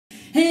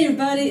Hey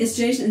everybody, it's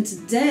Jason and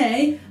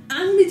today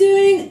I'm going to be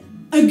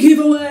doing a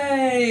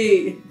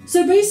giveaway!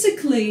 So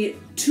basically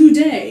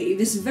today,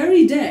 this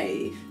very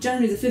day,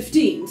 January the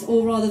 15th,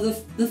 or rather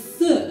the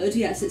 3rd,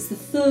 yes it's the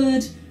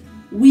 3rd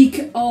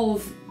week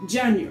of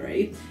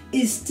January,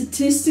 is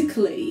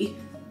statistically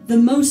the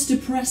most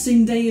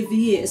depressing day of the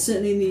year,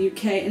 certainly in the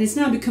UK, and it's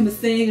now become a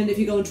thing, and if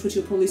you go on Twitter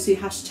you'll probably see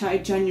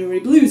hashtag January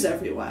Blues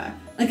everywhere.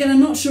 Again, I'm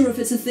not sure if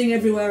it's a thing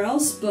everywhere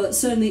else, but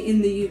certainly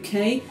in the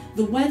UK,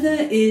 the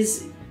weather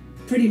is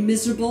pretty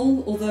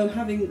miserable, although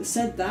having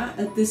said that,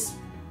 at this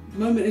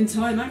moment in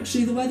time,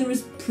 actually the weather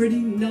is pretty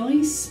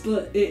nice,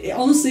 but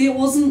honestly it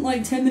wasn't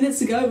like 10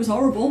 minutes ago, it was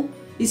horrible.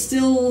 It's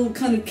still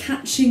kind of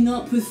catching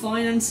up with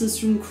finances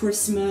from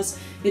Christmas,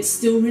 it's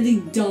still really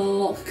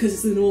dark because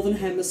it's the Northern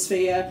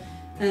Hemisphere,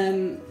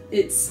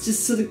 it's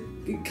just sort of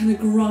kind of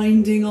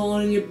grinding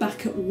on and you're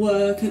back at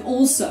work, and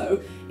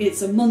also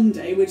it's a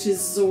Monday, which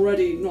is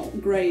already not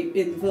great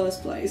in the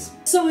first place.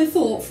 So I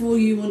thought, for all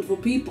you wonderful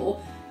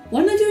people,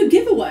 why don't I do a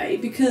giveaway?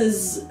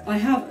 Because I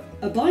have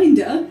a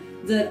binder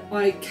that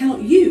I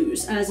cannot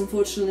use, as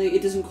unfortunately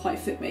it doesn't quite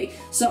fit me.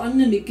 So I'm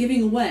going to be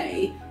giving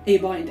away a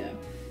binder.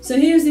 So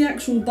here's the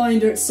actual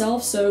binder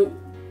itself. So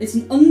it's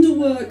an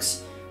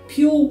Underworks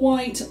pure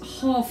white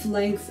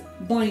half-length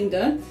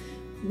binder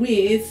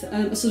with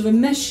a sort of a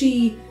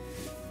meshy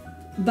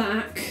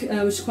back,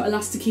 which is quite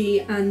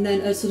elasticy, and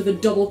then a sort of a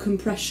double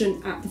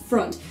compression at the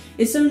front.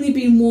 It's only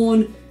been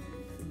worn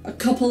a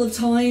couple of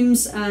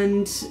times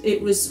and it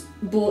was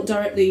bought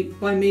directly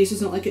by me, so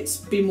it's not like it's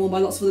been worn by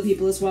lots of other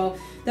people as well.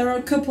 There are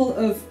a couple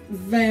of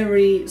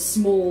very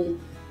small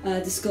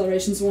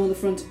discolorations, one on the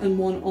front and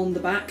one on the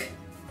back,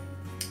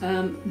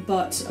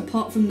 but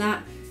apart from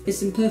that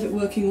it's in perfect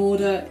working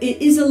order.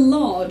 It is a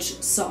large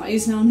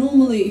size. Now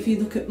normally if you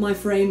look at my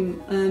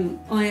frame,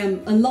 I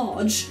am a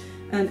large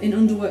in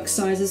Underworks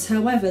sizes,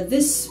 however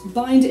this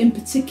binder in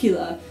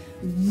particular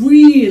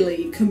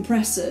really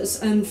compresses,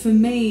 and for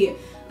me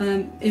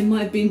it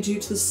might have been due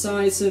to the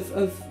size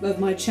of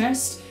my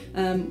chest.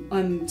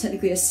 I'm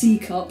technically a C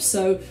cup,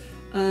 so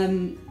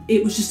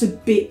it was just a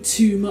bit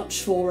too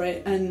much for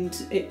it, and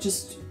it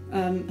just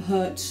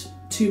hurt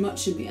too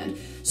much in the end.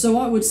 So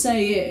what I would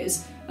say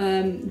is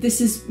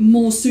this is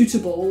more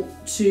suitable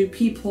to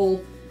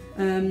people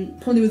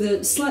probably with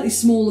a slightly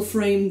smaller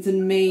frame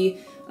than me,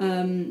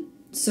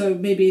 so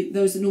maybe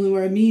those that normally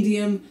wear a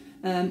medium,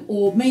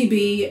 or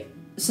maybe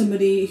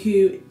somebody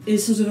who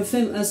is sort of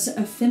a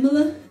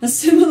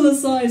similar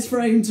size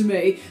frame to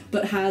me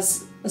but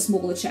has a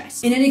smaller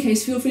chest. In any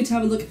case, feel free to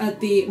have a look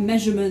at the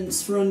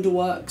measurements for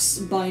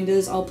Underworks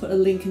binders. I'll put a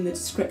link in the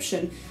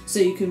description so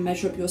you can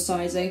measure up your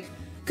sizing.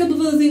 A couple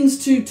of other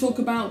things to talk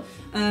about.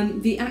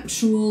 The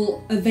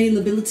actual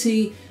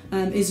availability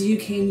is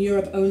UK and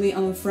Europe only,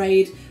 I'm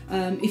afraid.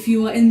 If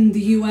you are in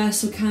the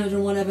US or Canada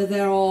or whatever,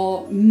 there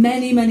are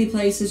many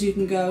places you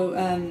can go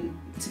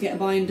to get a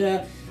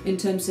binder, in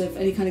terms of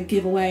any kind of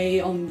giveaway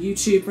on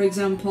YouTube, for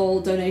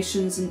example,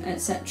 donations and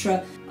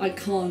etc. I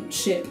can't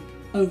ship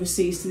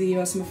overseas to the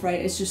US, I'm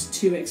afraid, it's just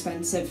too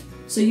expensive.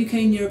 So UK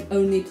and Europe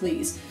only,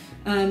 please.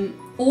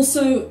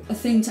 Also, a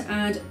thing to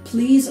add,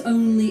 please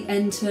only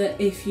enter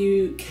if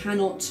you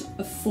cannot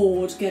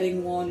afford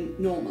getting one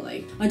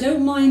normally. I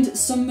don't mind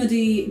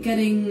somebody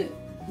getting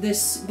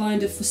this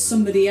binder for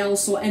somebody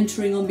else or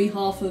entering on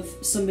behalf of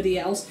somebody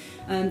else.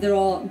 There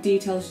are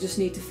details you just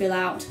need to fill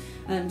out.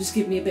 Just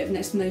give me a bit of an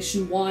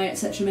explanation why,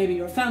 etc. Maybe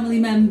you're a family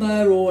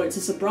member or it's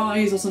a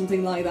surprise or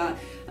something like that.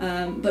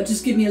 But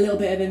just give me a little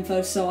bit of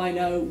info so I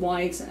know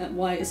why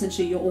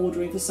essentially you're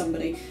ordering for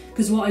somebody.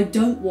 Because what I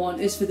don't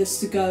want is for this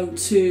to go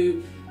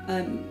to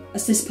a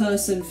cis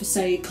person for,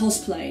 say,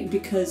 cosplaying,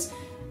 because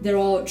there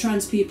are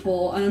trans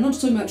people, and I'm not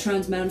just talking about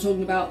trans men, I'm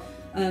talking about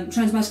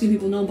trans-masculine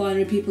people,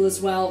 non-binary people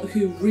as well,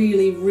 who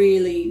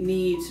really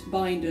need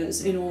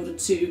binders in order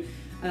to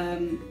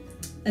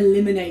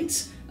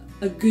eliminate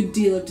a good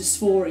deal of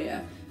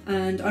dysphoria.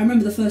 And I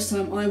remember the first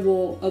time I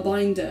wore a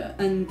binder,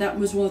 and that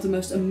was one of the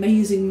most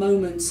amazing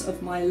moments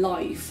of my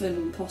life,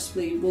 and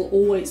possibly will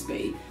always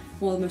be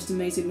one of the most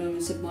amazing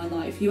moments of my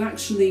life. You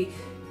actually,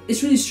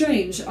 it's really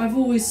strange, I've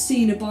always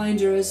seen a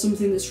binder as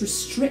something that's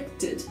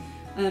restricted,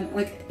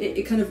 like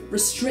it kind of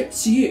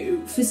restricts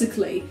you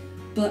physically,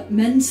 but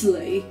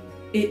mentally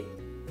it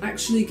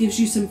actually gives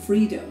you some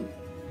freedom,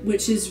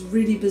 which is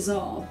really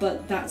bizarre,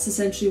 but that's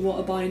essentially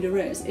what a binder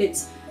is.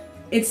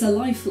 It's a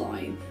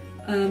lifeline.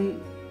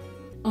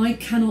 I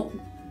cannot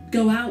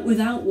go out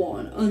without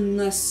one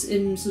unless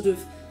in sort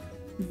of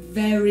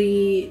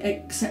very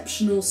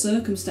exceptional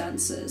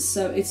circumstances,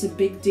 so it's a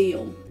big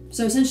deal.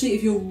 So essentially,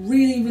 if you're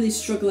really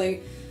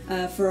struggling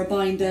for a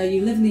binder,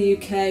 you live in the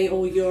UK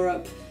or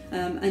Europe,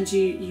 and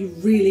you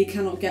really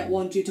cannot get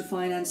one due to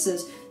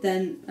finances,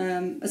 then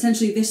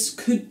essentially this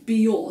could be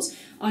yours.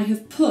 I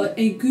have put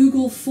a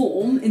Google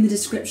form in the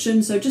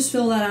description, so just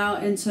fill that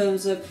out in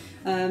terms of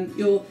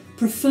your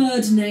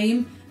preferred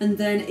name, and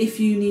then if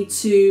you need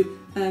to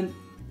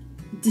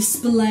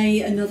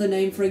display another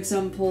name, for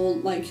example,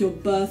 like your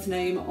birth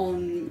name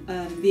on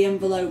the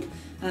envelope,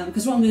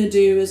 Because what I'm going to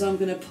do is I'm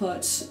going to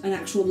put an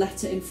actual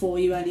letter in for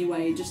you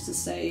anyway, just to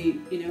say,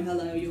 you know,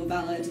 hello, you're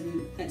valid,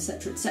 and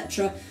etc,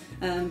 etc.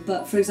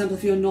 But for example,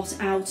 if you're not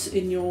out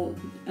in your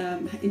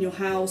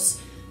house,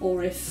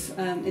 or if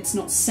it's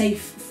not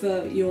safe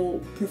for your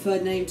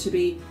preferred name to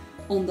be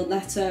on the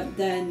letter,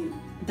 then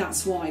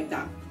that's why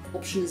that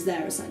option is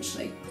there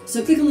essentially.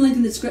 So click on the link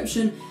in the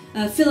description,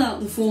 fill out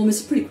the form.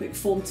 It's a pretty quick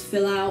form to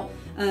fill out,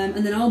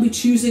 and then I'll be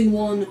choosing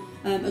one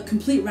at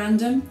complete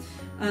random.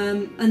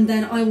 And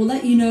then I will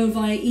let you know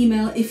via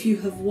email if you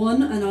have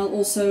won, and I'll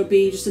also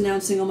be just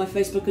announcing on my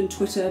Facebook and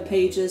Twitter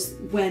pages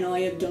when I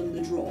have done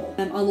the draw.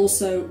 I'll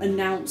also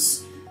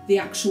announce the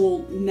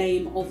actual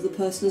name of the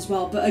person as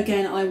well, but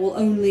again, I will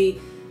only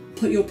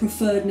put your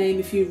preferred name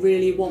if you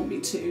really want me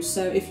to.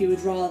 So if you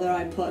would rather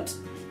I put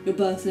your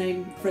birth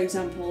name, for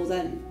example,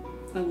 then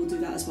I will do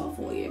that as well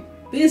for you.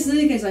 But yes, in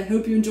any case, I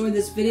hope you enjoyed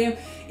this video.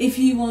 If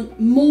you want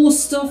more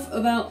stuff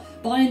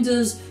about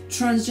binders,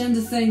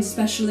 transgender things,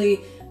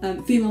 especially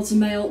female to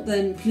male,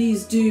 then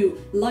please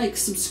do like,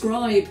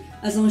 subscribe,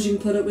 as long as you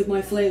can put up with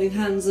my flailing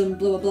hands and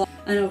blah blah blah.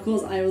 And of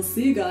course, I will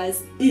see you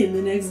guys in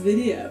the next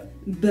video.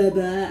 Bye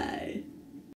bye.